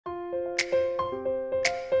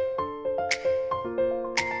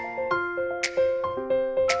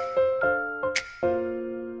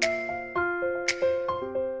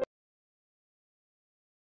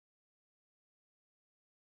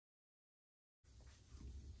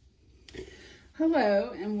Hello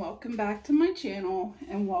and welcome back to my channel,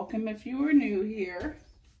 and welcome if you are new here.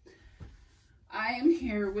 I am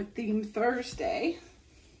here with Theme Thursday.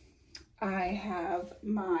 I have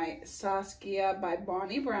my Saskia by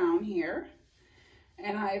Bonnie Brown here,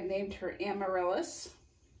 and I have named her Amaryllis.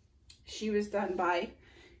 She was done by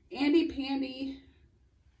Andy Pandy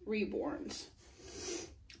Reborns.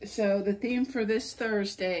 So the theme for this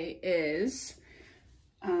Thursday is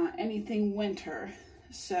anything winter.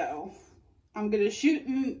 So I'm going to shoot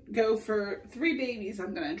and go for 3 babies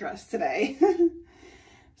I'm going to dress today.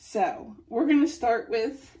 So we're going to start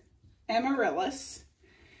with Amaryllis,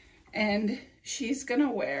 and she's going to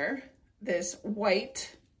wear this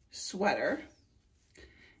white sweater.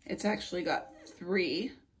 It's actually got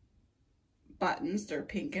 3 buttons. They're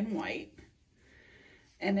pink and white,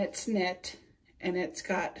 and it's knit, and it's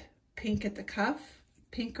got pink at the cuff,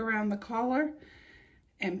 pink around the collar,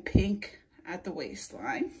 and pink at the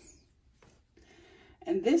waistline.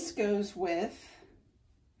 And this goes with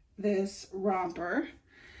this romper.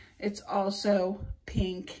 It's also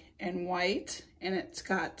pink and white, and it's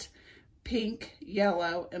got pink,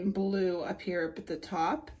 yellow, and blue up here at the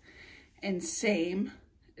top, and same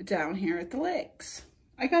down here at the legs.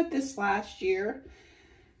 I got this last year,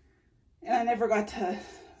 and I never got to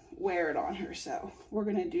wear it on her, so we're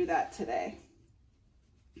gonna do that today.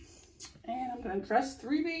 And I'm gonna dress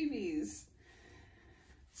 3 babies.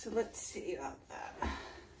 So let's see about that.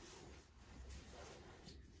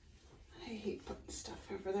 I hate putting stuff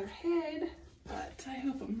over their head, but I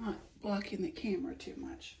hope I'm not blocking the camera too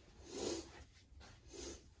much.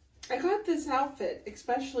 I got this outfit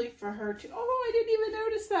especially for her too. Oh, I didn't even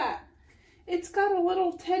notice that. It's got a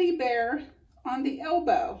little teddy bear on the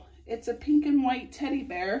elbow. It's a pink and white teddy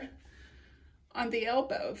bear on the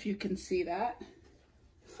elbow, if you can see that.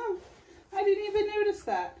 Huh, I didn't even notice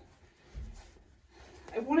that.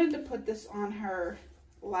 I wanted to put this on her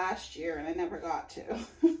last year and I never got to.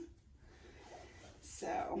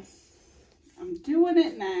 So I'm doing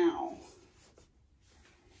it now.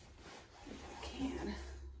 If I can.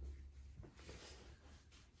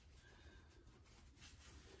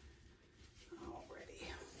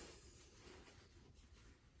 Alrighty.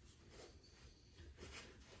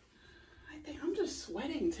 I think I'm just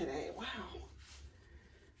sweating today. Wow.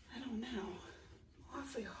 I don't know.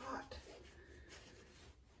 Awfully hot.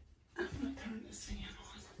 I'm gonna turn this fan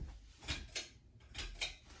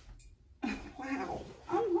on. Wow,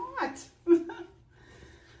 I'm hot.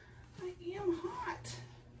 I am hot,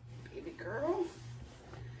 baby girl.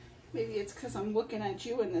 Maybe it's because I'm looking at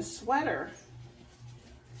you in this sweater.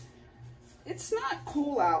 It's not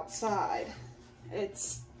cool outside.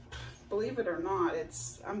 It's, believe it or not,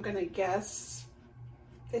 I'm gonna guess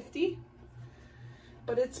 50.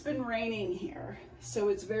 But it's been raining here, so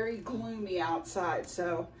it's very gloomy outside.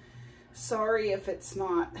 So sorry if it's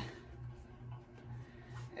not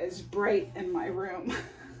as bright in my room.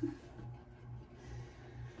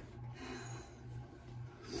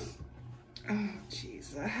 Oh,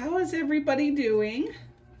 jeez. How is everybody doing?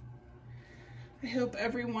 I hope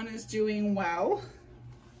everyone is doing well.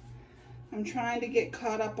 I'm trying to get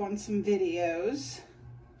caught up on some videos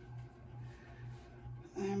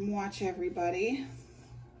and watch everybody.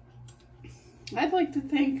 I'd like to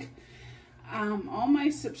thank all my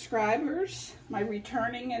subscribers, my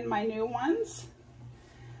returning and my new ones.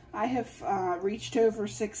 I have reached over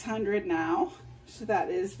 600 now, so that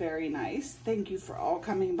is very nice. Thank you for all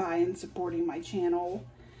coming by and supporting my channel,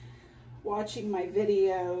 watching my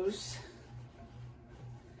videos,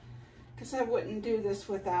 because I wouldn't do this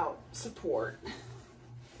without support.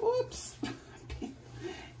 Whoops.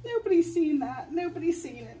 Nobody's seen that. Nobody's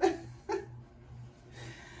seen it.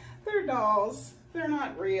 They're dolls. They're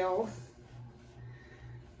not real.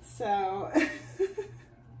 So,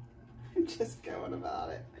 I'm just going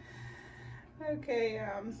about it. Okay,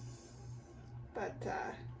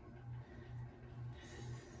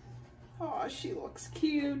 oh, she looks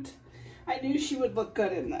cute. I knew she would look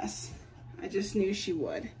good in this. I just knew she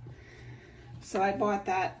would. So I bought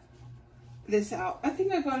this out. I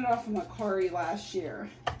think I got it off of Macari last year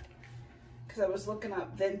because I was looking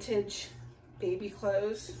up vintage baby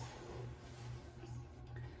clothes.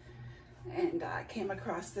 And I came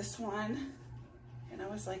across this one, and I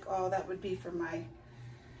was like, oh, that would be for my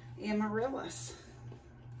Amaryllis.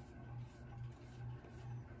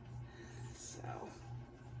 So,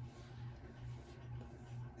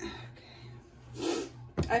 okay.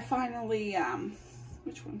 I finally,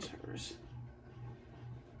 which one's hers?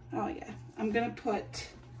 Oh yeah, I'm gonna put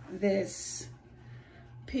this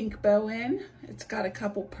pink bow in. It's got a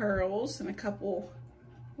couple pearls and a couple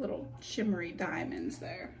little shimmery diamonds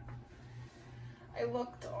there. I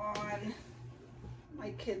looked on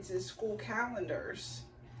my kids' school calendars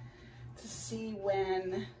to see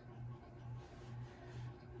when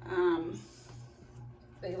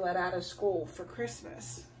they let out of school for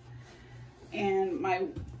Christmas. And my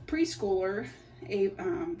preschooler,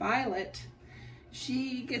 Violet,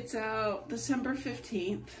 she gets out December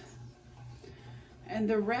 15th, and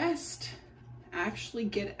the rest actually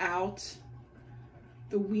get out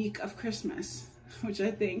the week of Christmas, which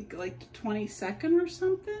I think like 22nd or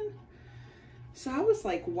something. So I was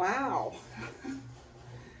like, wow.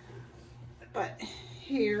 But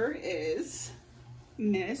here is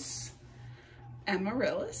Miss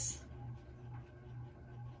Amaryllis.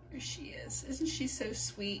 There she is. Isn't she so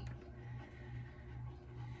sweet?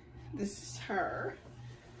 This is her,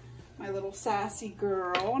 my little sassy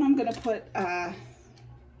girl, and I'm gonna put a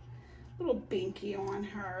little binky on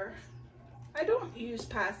her. I don't use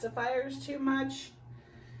pacifiers too much,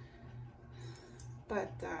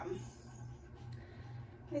 but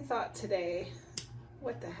I thought today,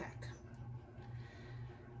 what the heck.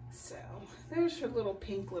 So there's her little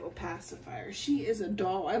pink little pacifier. She is a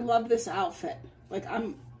doll. I love this outfit. Like,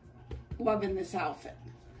 I'm loving this outfit.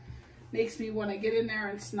 Makes me want to get in there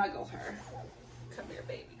and snuggle her. Come here,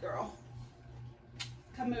 baby girl.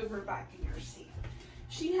 Come over back in your seat.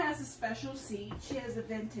 She has a special seat. She has a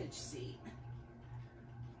vintage seat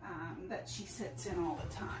that she sits in all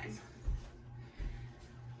the time.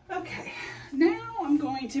 Okay, now I'm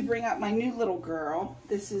going to bring up my new little girl.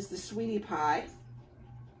 This is the Sweetie Pie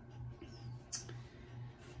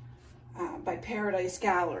by Paradise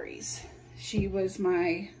Galleries. She was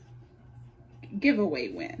my giveaway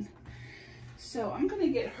win. So I'm gonna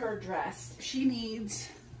get her dressed. She needs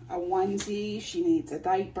a onesie, she needs a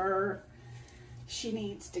diaper, she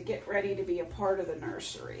needs to get ready to be a part of the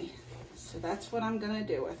nursery. So that's what I'm gonna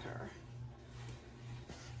do with her.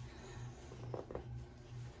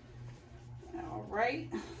 All right.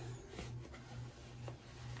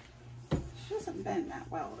 She doesn't bend that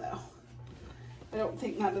well though. I don't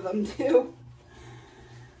think none of them do.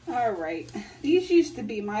 All right, these used to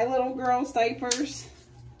be my little girl's diapers.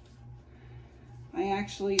 I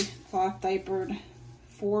actually cloth diapered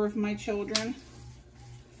 4 of my children.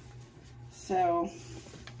 So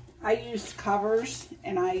I used covers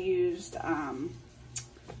and I used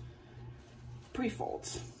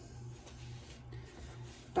pre-folds.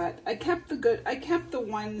 But I kept the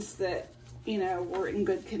ones that, you know, were in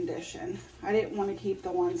good condition. I didn't want to keep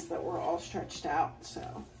the ones that were all stretched out,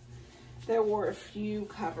 so there were a few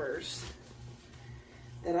covers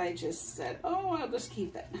that I just said, oh, I'll just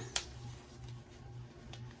keep it.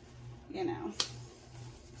 You know,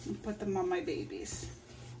 and put them on my babies.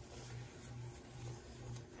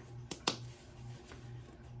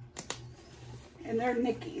 And they're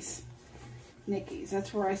Nickies. Nickies,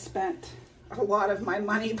 that's where I spent a lot of my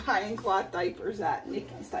money buying cloth diapers at,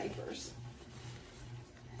 Nickies diapers.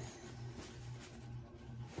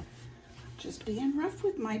 Just being rough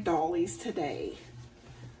with my dollies today.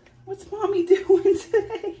 What's mommy doing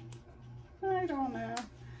today? I don't know.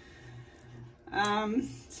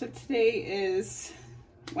 So today is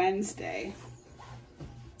Wednesday.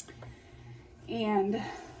 And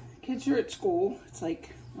kids are at school. It's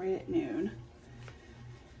like right at noon.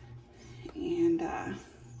 And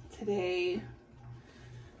today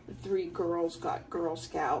the 3 girls got Girl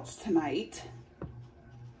Scouts tonight.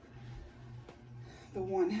 The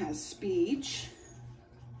one has speech.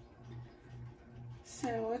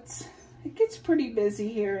 So it gets pretty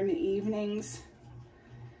busy here in the evenings.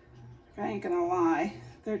 I ain't gonna lie.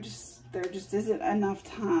 There just isn't enough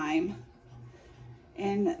time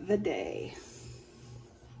in the day.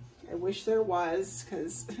 I wish there was,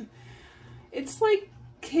 because it's like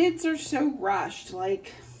kids are so rushed.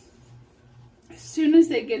 Like, as soon as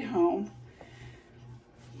they get home,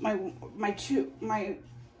 my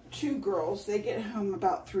two girls, they get home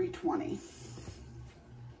about 3:20.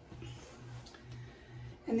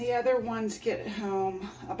 And the other ones get home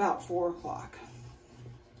about 4 o'clock.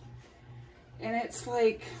 And it's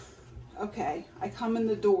like, okay, I come in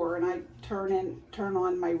the door and I turn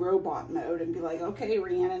on my robot mode and be like, okay,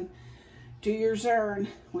 Rhiannon, do your Zern,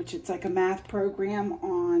 which it's like a math program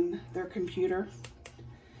on their computer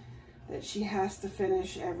that she has to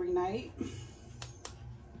finish every night.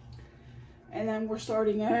 And then we're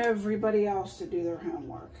starting everybody else to do their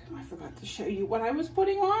homework. I forgot to show you what I was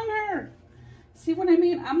putting on her. See what I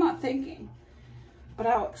mean? I'm not thinking, but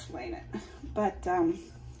I'll explain it. But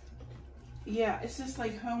yeah, it's just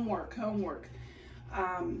like homework.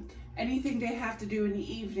 Anything they have to do in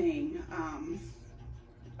the evening,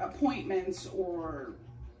 appointments or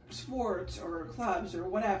sports or clubs or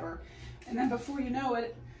whatever. And then before you know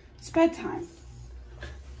it, it's bedtime.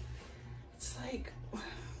 It's like,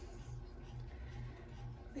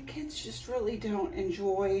 the kids just really don't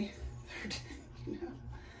enjoy their, you know,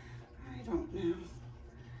 I don't know.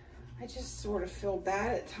 I just sort of feel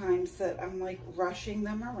bad at times that I'm like rushing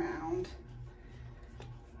them around.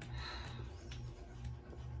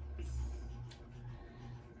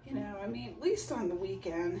 You know, I mean, at least on the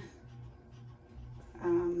weekend,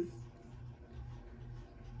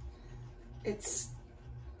 it's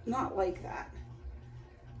not like that.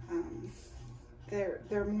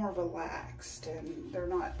 They're more relaxed, and they're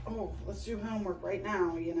not, oh, let's do homework right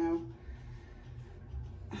now, you know.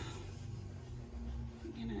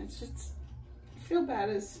 You know, it's just, I feel bad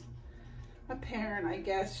as a parent, I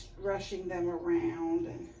guess, rushing them around.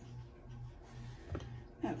 And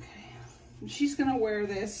okay, she's gonna wear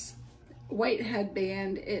this white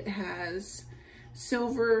headband. It has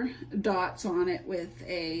silver dots on it with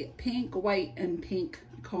a pink, white, and pink,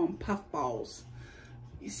 I call them puff balls.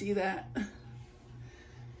 You see that? That's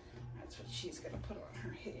what she's gonna put on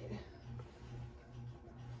her head.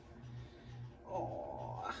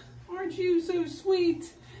 Oh, aren't you so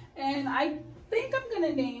sweet? And I think I'm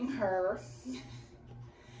gonna name her.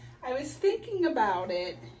 I was thinking about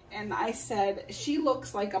it, and I said she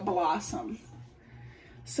looks like a blossom.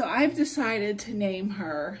 So I've decided to name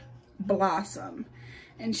her Blossom.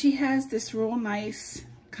 And she has this real nice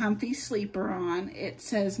comfy sleeper on. It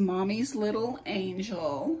says Mommy's Little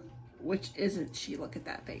Angel, which isn't she? Look at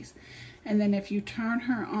that face. And then if you turn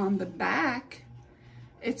her on the back,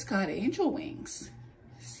 it's got angel wings.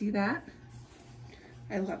 See that?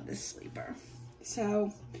 I love this sleeper.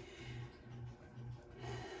 So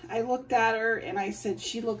I looked at her and I said,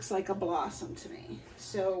 she looks like a blossom to me.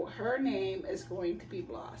 So her name is going to be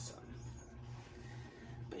Blossom.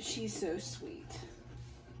 But she's so sweet.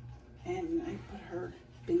 And I put her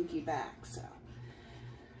binky back, so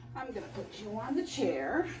I'm gonna put you on the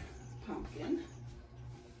chair, Pumpkin.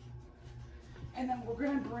 And then we're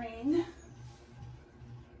gonna bring,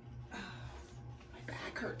 my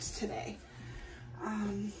back hurts today.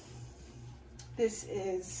 This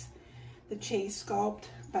is the Chase Sculpt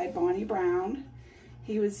by Bonnie Brown.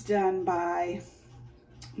 He was done by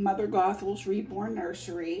Mother Gothel's Reborn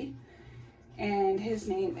Nursery, and his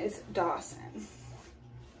name is Dawson.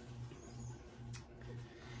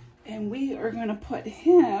 And we are going to put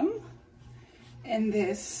him in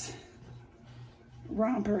this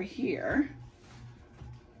romper here.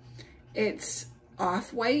 It's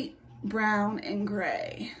off-white, brown, and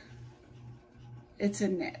gray. It's a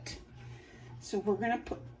knit. So we're going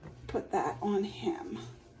to put that on him,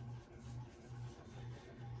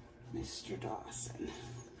 Mr. Dawson.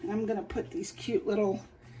 And I'm going to put these cute little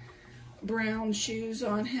brown shoes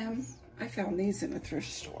on him. I found these in a thrift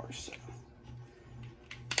store, so.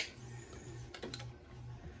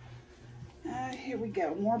 Here we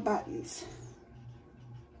go, more buttons.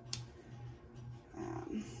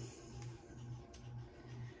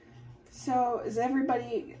 So is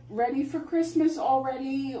everybody ready for Christmas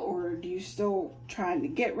already, or do you still trying to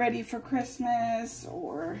get ready for Christmas,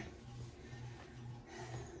 or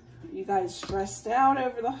are you guys stressed out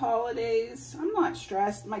over the holidays? I'm not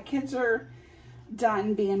stressed. My kids are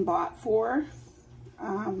done being bought for.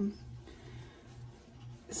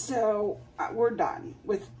 So we're done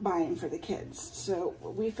with buying for the kids. So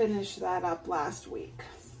we finished that up last week,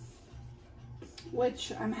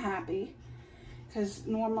 which I'm happy, because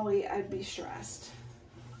normally I'd be stressed.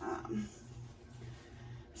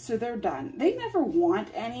 So they're done. They never want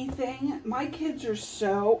anything. My kids are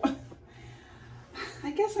so,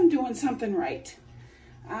 I guess I'm doing something right.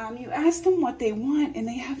 You ask them what they want and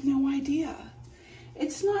they have no idea.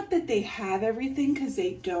 It's not that they have everything, because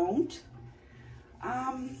they don't.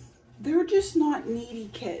 They're just not needy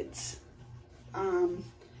kids.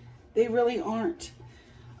 They really aren't.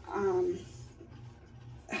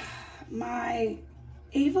 My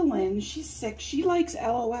Evelyn, she's 6. She likes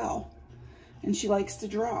LOL, and she likes to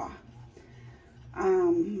draw.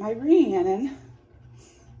 My Rhiannon,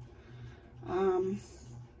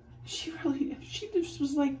 she just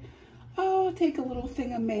was like, oh, I'll take a little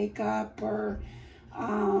thing of makeup, or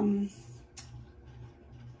I'm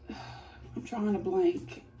drawing a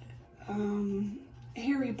blank.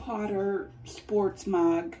 Harry Potter sports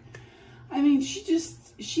mug. I mean,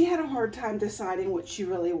 she had a hard time deciding what she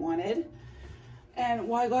really wanted. And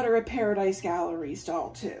well, I got her a Paradise Galleries doll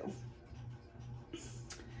too.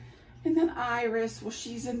 And then Iris, well,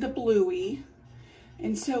 she's into Bluey,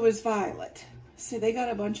 and so is Violet. So they got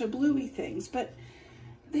a bunch of Bluey things, but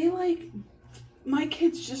they my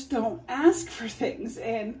kids just don't ask for things,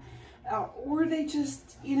 and or they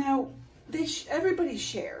just, you know, everybody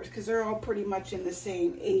shares, because they're all pretty much in the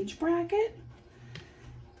same age bracket.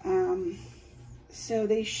 So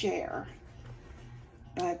they share.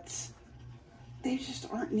 but they just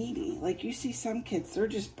aren't needy. Like, you see some kids, they're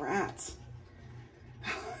just brats.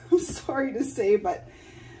 I'm sorry to say, but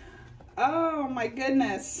oh my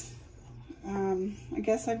goodness. I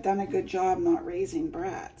guess I've done a good job not raising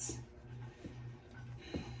brats.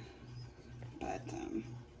 But,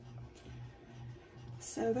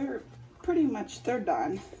 so they're pretty much, they're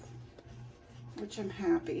done, which I'm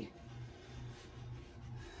happy.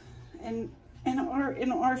 And in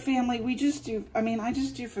our family, we just do, I mean, I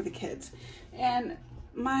just do for the kids. And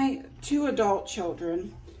my 2 adult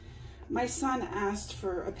children, my son asked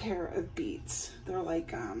for a pair of Beats. They're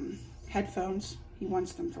like headphones. He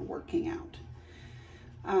wants them for working out.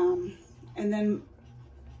 And then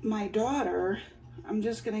my daughter, I'm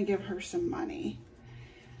just going to give her some money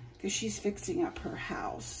because she's fixing up her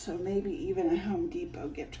house. So maybe even a Home Depot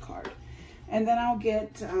gift card. And then I'll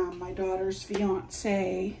get my daughter's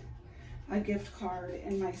fiance a gift card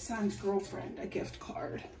and my son's girlfriend a gift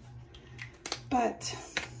card. But,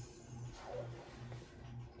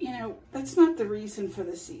 you know, that's not the reason for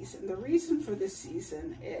the season. The reason for this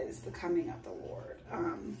season is the coming of the Lord.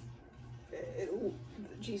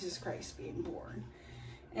 Jesus Christ being born.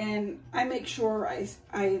 And I make sure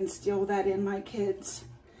I instill that in my kids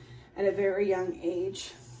at a very young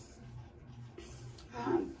age.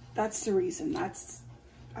 That's the reason. That's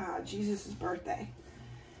Jesus' birthday.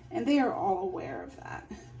 And they are all aware of that.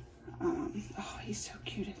 Oh, he's so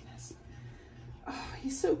cute in this. Oh,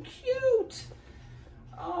 he's so cute.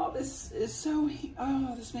 Oh, this is so,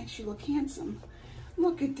 oh, this makes you look handsome.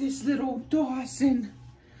 Look at this little Dawson.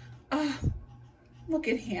 Look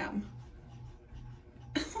at him.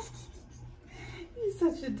 He's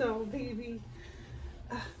such a doll baby.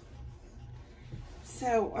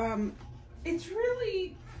 So, it's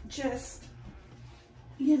really just,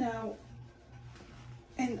 you know,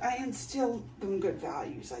 and I instill them good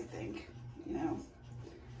values, I think, you know.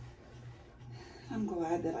 I'm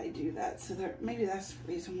glad that I do that. So maybe that's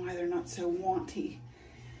the reason why they're not so wanty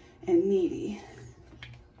and needy.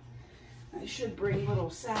 I should bring little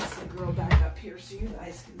sassy girl back up here so you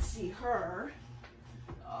guys can see her.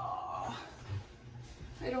 Oh,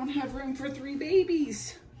 I don't have room for 3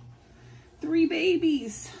 babies. 3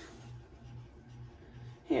 babies.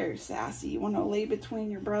 Here, Sassy, you want to lay between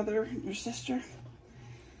your brother and your sister?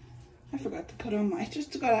 I forgot to put on my, I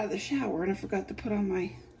just got out of the shower and I forgot to put on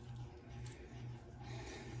my,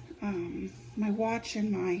 my watch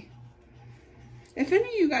and my, if any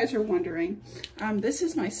of you guys are wondering, this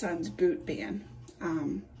is my son's boot band,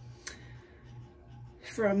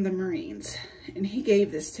 from the Marines, and he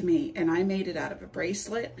gave this to me, and I made it out of a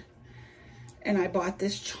bracelet, and I bought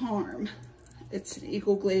this charm. It's an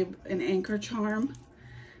Eagle Glade, an anchor charm,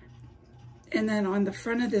 and then on the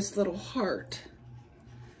front of this little heart,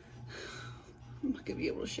 I'm not gonna be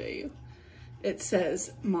able to show you, it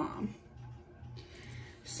says Mom.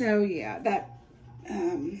 So yeah, that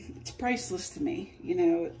it's priceless to me. You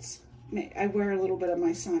know, I wear a little bit of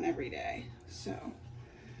my son every day. So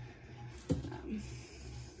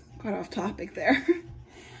quite off topic there.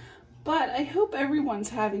 But I hope everyone's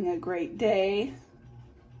having a great day.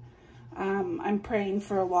 I'm praying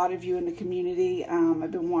for a lot of you in the community.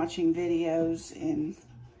 I've been watching videos and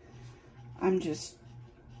I'm just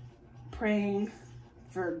praying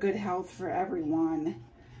for good health for everyone.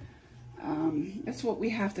 That's what we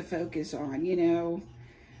have to focus on, you know,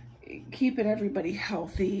 keeping everybody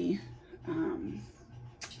healthy, and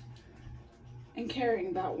caring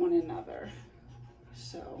about one another.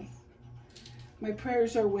 So my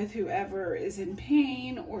prayers are with whoever is in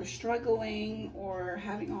pain or struggling or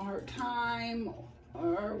having a hard time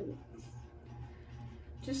or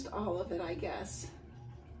just all of it, I guess.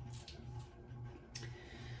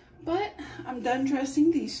 But I'm done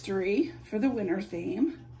dressing these 3 for the winter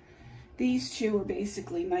theme. These 2 are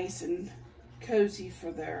basically nice and cozy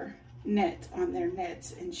for their knit on their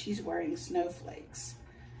knits, and she's wearing snowflakes.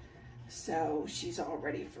 So she's all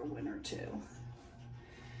ready for winter too.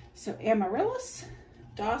 So Amaryllis,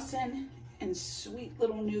 Dawson, and sweet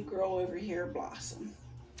little new girl over here, Blossom.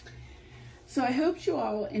 So I hope you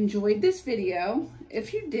all enjoyed this video.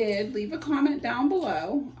 If you did, leave a comment down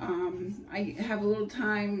below. I have a little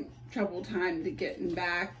trouble time to getting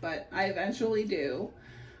back, but I eventually do.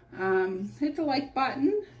 Hit the like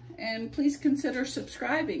button and please consider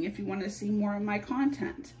subscribing if you want to see more of my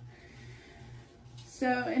content. So,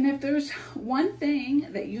 and if there's one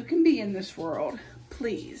thing that you can be in this world,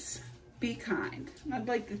 please be kind. I'd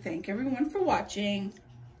like to thank everyone for watching.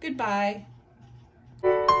 Goodbye.